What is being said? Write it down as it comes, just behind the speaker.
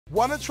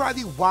Want to try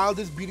the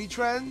wildest beauty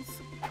trends?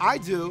 I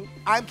do.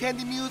 I'm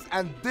Kandy Muse,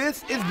 and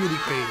this is Beauty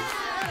Craze.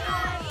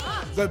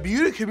 The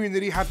beauty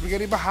community has been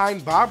getting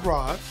behind Bob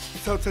Ross,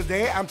 so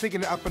today I'm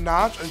taking it up a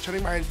notch and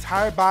turning my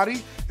entire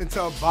body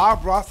into a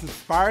Bob Ross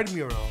inspired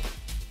mural.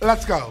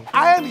 Let's go.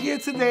 I am here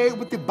today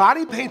with the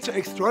body painter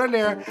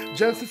extraordinaire,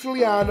 Gaita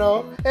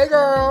Siciliano. Hey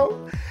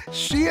girl.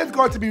 She is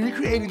going to be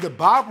recreating the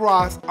Bob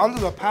Ross under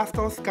the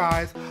pastel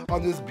skies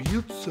on this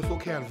beautiful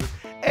canvas,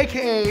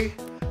 AKA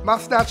my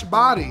snatch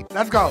body.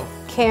 Let's go.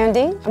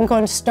 Kandy, I'm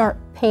going to start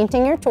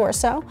painting your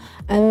torso,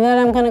 and then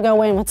I'm going to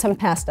go in with some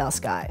pastel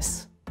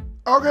skies.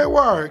 Okay,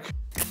 work.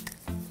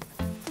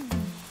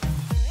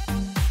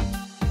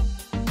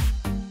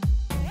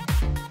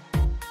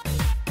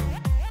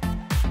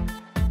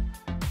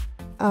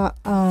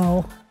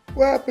 Uh-oh.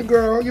 What happened,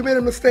 girl? You made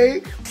a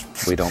mistake?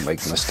 We don't make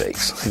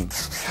mistakes.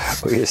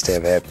 We just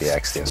have happy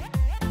accidents.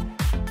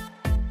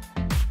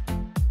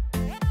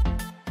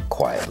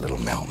 Quiet little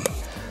mountain.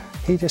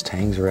 He just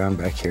hangs around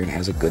back here and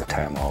has a good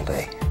time all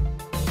day.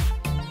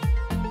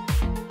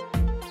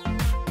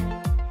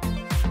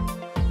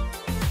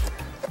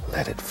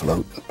 Let it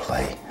float and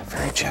play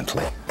very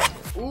gently.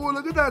 Ooh,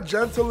 look at that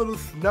gentle little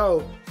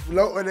snow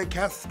floating and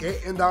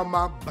cascading down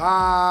my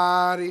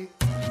body.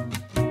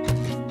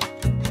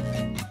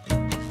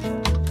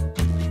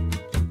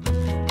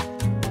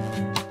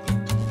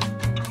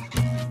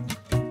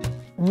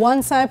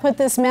 Once I put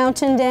this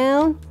mountain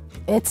down,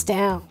 it's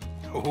down.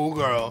 Ooh,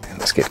 girl.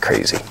 Let's get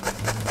crazy.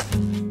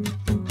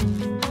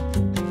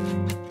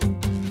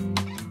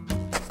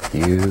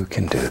 You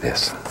can do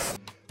this.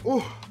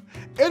 Ooh,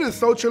 it is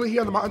so chilly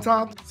here on the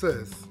mountaintop,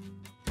 sis.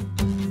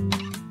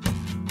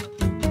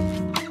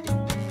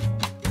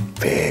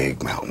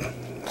 Big mountain,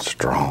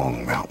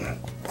 strong mountain.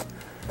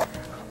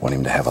 Want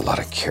him to have a lot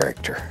of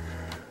character.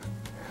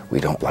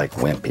 We don't like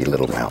wimpy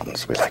little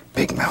mountains. We like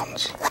big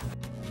mountains.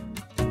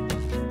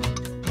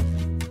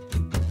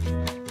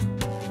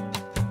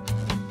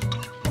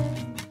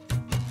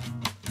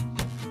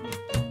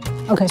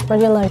 Okay,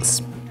 spread your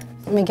legs.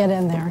 Let me get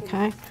in there,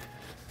 okay?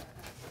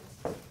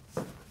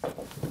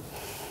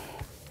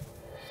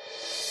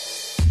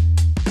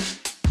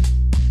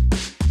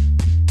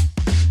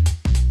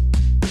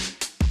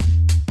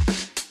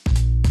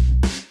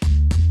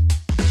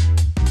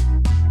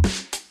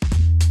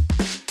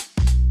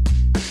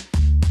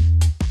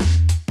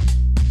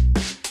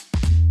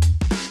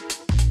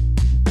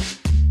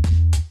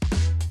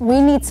 We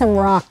need some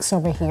rocks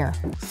over here.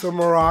 Some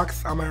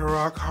rocks on my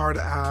rock hard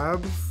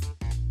abs.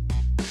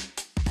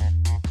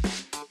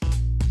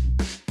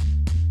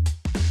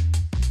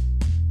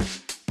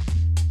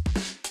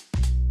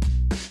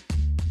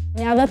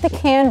 Now that the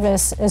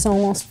canvas is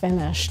almost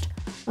finished,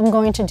 I'm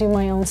going to do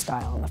my own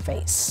style on the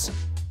face.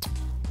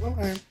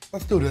 Okay,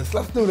 let's do this.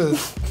 Let's do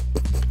this.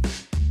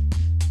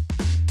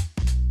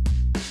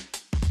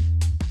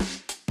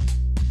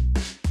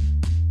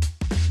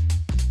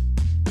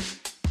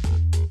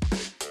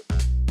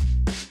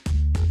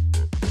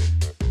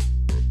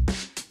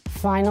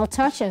 Final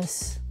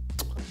touches.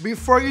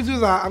 Before you do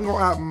that, I'm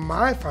gonna add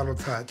my final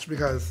touch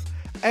because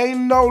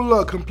ain't no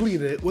look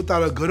completed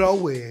without a good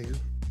old wig.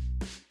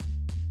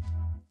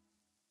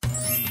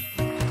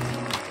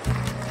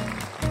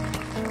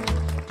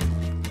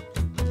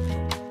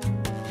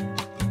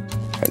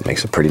 That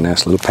makes a pretty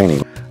nice little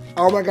painting.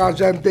 Oh my gosh,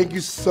 Jen, thank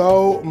you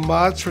so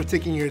much for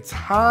taking your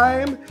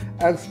time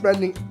and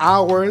spending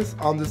hours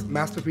on this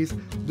masterpiece.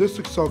 This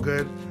looks so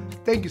good.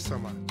 Thank you so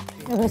much.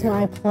 It was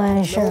my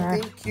pleasure. No,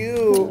 thank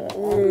you.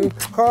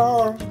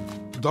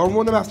 Don't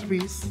ruin the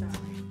masterpiece.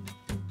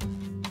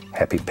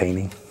 Happy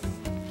painting,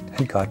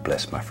 and God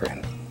bless, my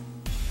friend.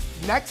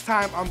 Next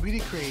time on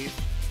Beauty Craze.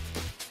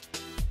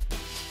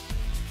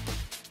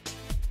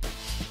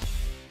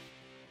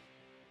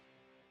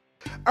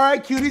 All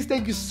right, cuties,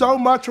 thank you so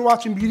much for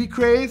watching Beauty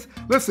Craze.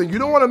 Listen, you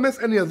don't want to miss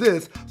any of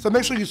this, so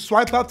make sure you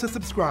swipe up to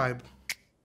subscribe.